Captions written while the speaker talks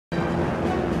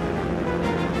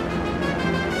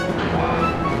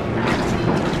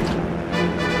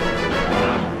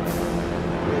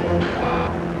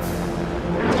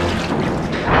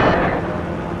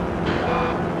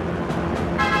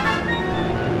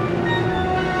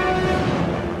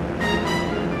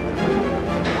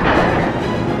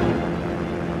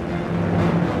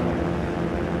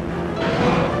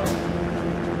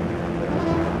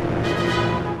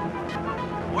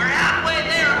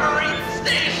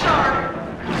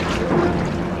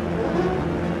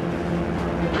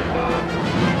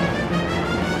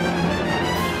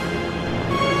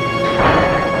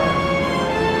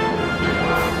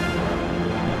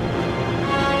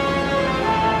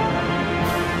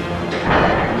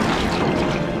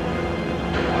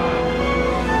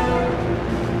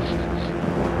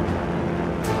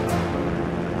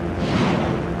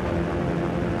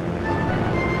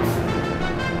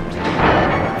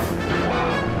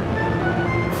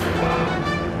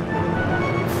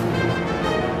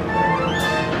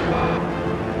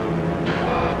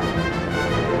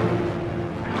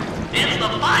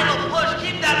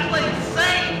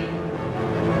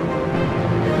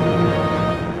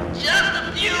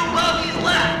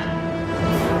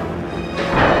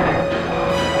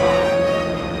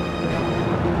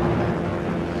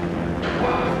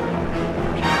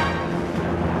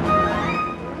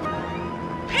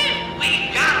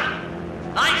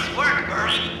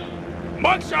Curly.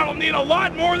 Mugshot'll need a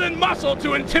lot more than muscle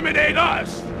to intimidate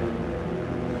us.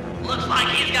 Looks like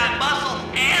he's got muscle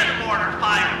and mortar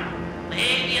fire.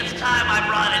 Maybe it's time I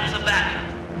brought in some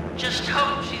backup. Just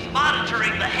hope she's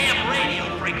monitoring the ham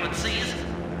radio frequencies.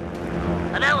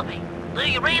 Penelope,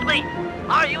 do you read me?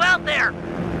 Are you out there?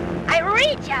 I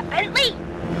read ya, Bentley.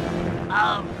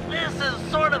 This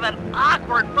is sort of an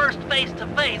awkward first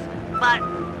face-to-face, but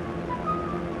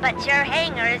your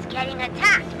hangar is getting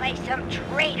attacked by some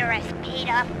traitorous,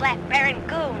 paid-off Black Baron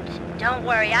goons. Don't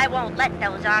worry, I won't let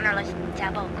those honorless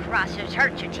double-crossers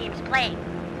hurt your team's plane.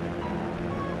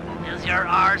 is your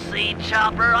RC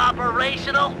chopper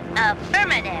operational?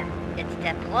 Affirmative. It's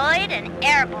deployed and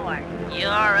airborne. You're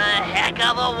a heck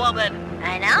of a woman.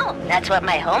 I know. That's what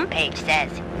my homepage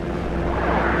says.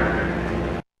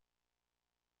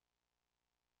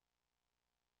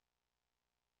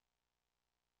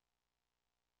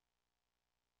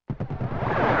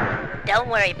 Don't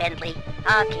worry, Bentley.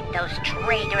 I'll keep those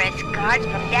traitorous guards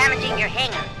from damaging your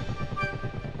hangar.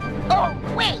 Oh,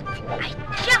 wait! I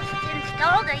just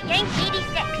installed a Yank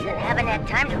 86 and haven't had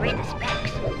time to read the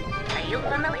specs. Are you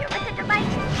familiar with the device?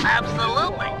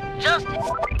 Absolutely. Just...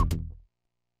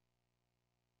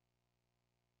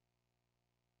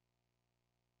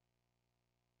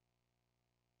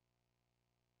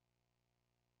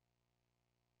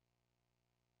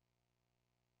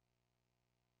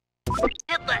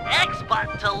 hit the X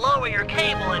button to lower your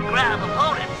cable and grab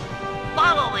opponents.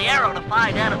 Follow the arrow to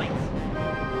find enemies.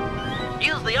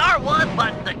 Use the R1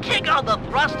 button to kick on the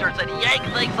thrusters and yank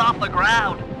things off the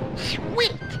ground.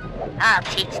 Sweet! I'll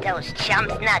teach those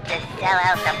chumps not to sell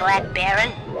out the Black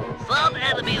Baron. Some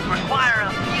enemies require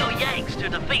a few yanks to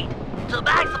defeat. To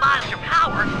maximize your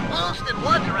power, boost in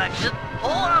one direction,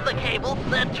 pull on the cable,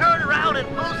 then turn around and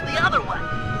boost the other way.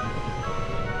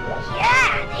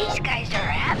 Yeah, these guys are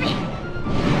heavy.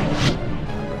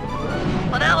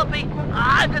 Penelope,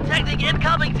 I'm detecting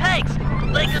incoming tanks.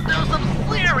 They could do some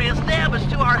serious damage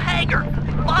to our hangar.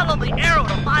 Follow the arrow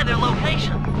to find their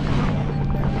location.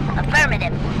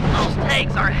 Affirmative. Those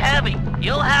tanks are heavy.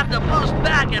 You'll have to boost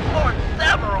back and forth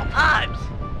several times.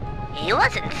 He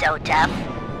wasn't so tough.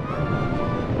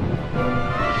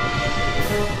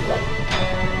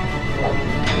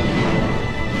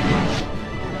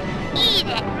 Eat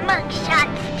it, mugshot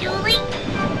stoolie.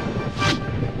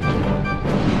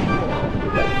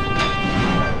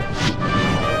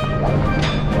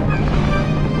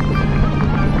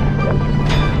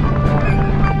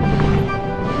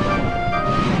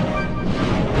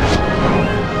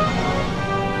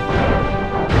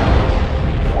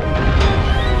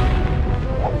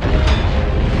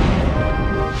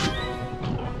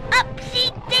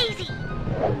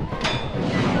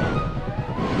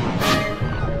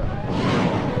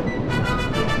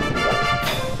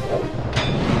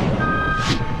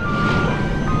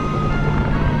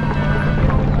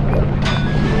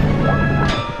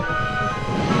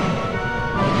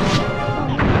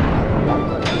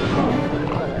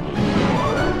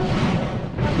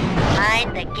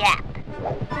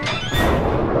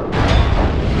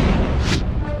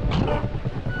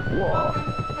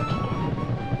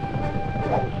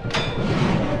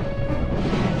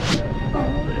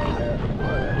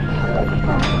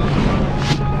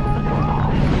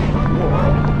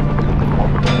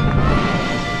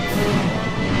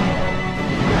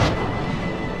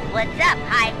 What's up,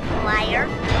 high flyer?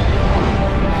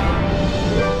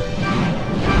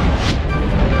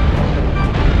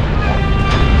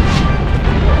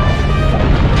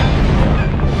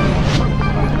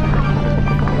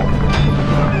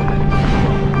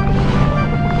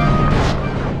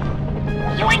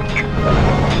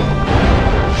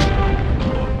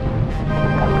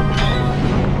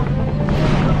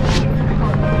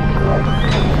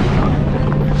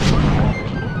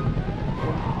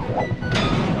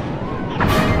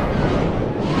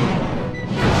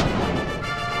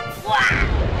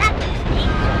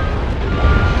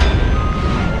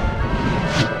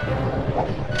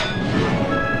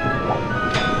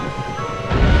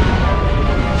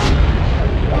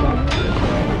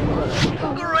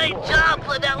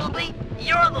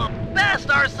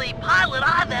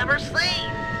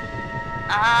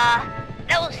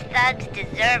 Those thugs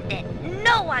deserved it.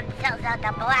 No one sells out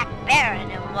the Black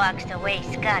Baron and walks away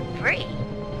scot-free.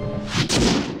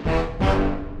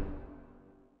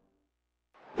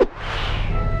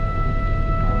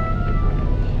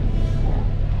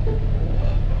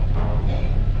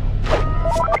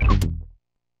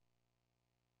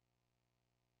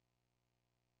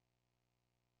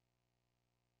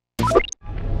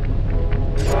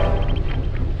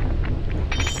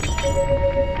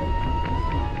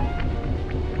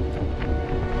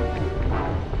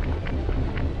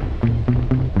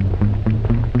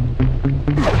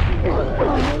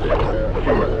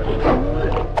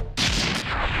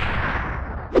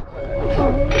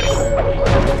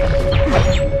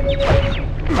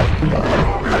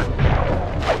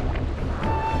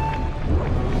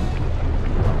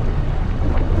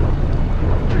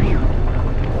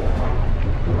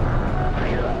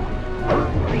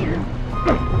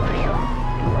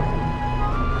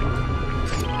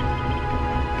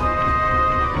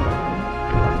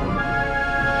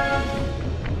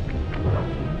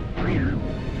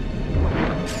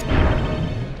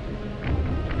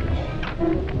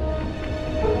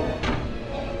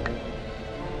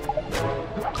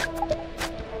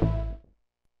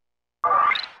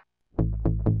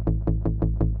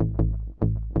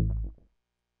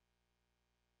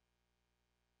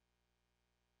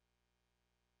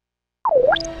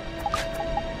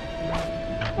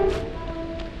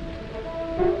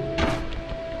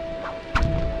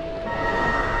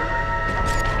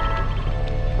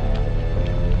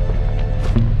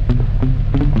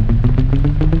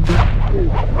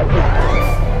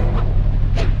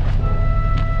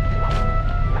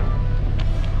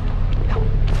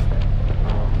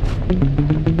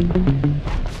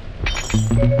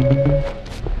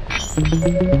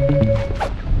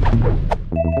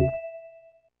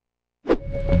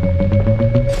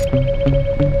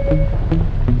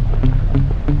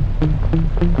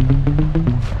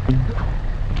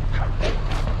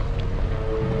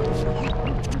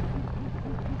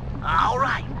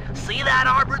 Alright, see that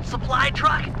armored supply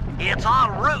truck? It's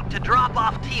en route to drop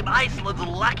off Team Iceland's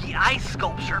lucky ice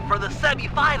sculpture for the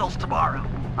semifinals tomorrow.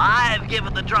 I've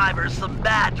given the drivers some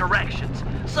bad directions,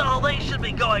 so they should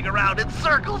be going around in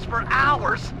circles for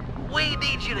hours. We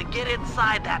need you to get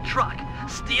inside that truck,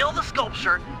 steal the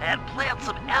sculpture, and plant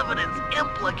some evidence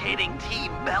implicating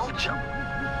Team Belgium.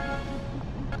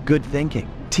 Good thinking.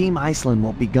 Team Iceland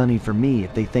won't be gunning for me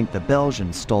if they think the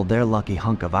Belgians stole their lucky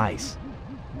hunk of ice.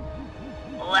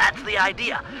 That's the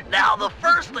idea. Now, the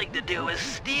first thing to do is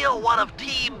steal one of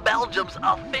Team Belgium's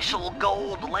official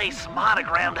gold lace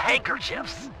monogrammed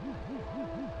handkerchiefs.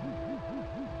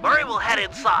 Murray will head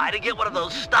inside and get one of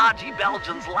those stodgy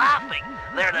Belgians laughing.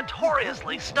 They're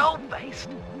notoriously stone-faced.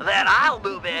 Then I'll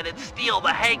move in and steal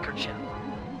the handkerchief.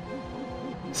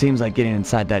 Seems like getting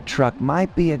inside that truck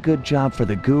might be a good job for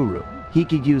the Guru. He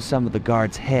could use some of the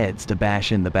guards' heads to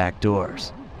bash in the back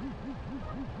doors.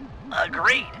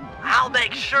 Agreed. I'll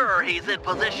make sure he's in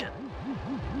position.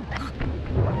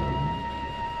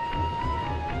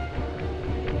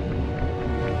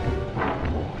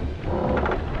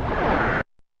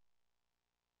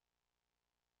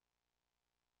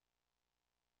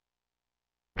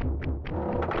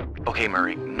 Okay,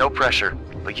 Murray, no pressure,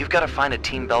 but you've got to find a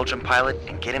Team Belgium pilot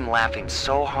and get him laughing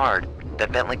so hard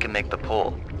that Bentley can make the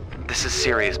pull. This is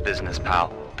serious business,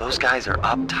 pal. Those guys are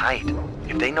uptight.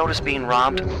 If they notice being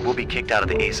robbed, we'll be kicked out of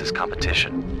the Aces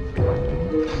competition.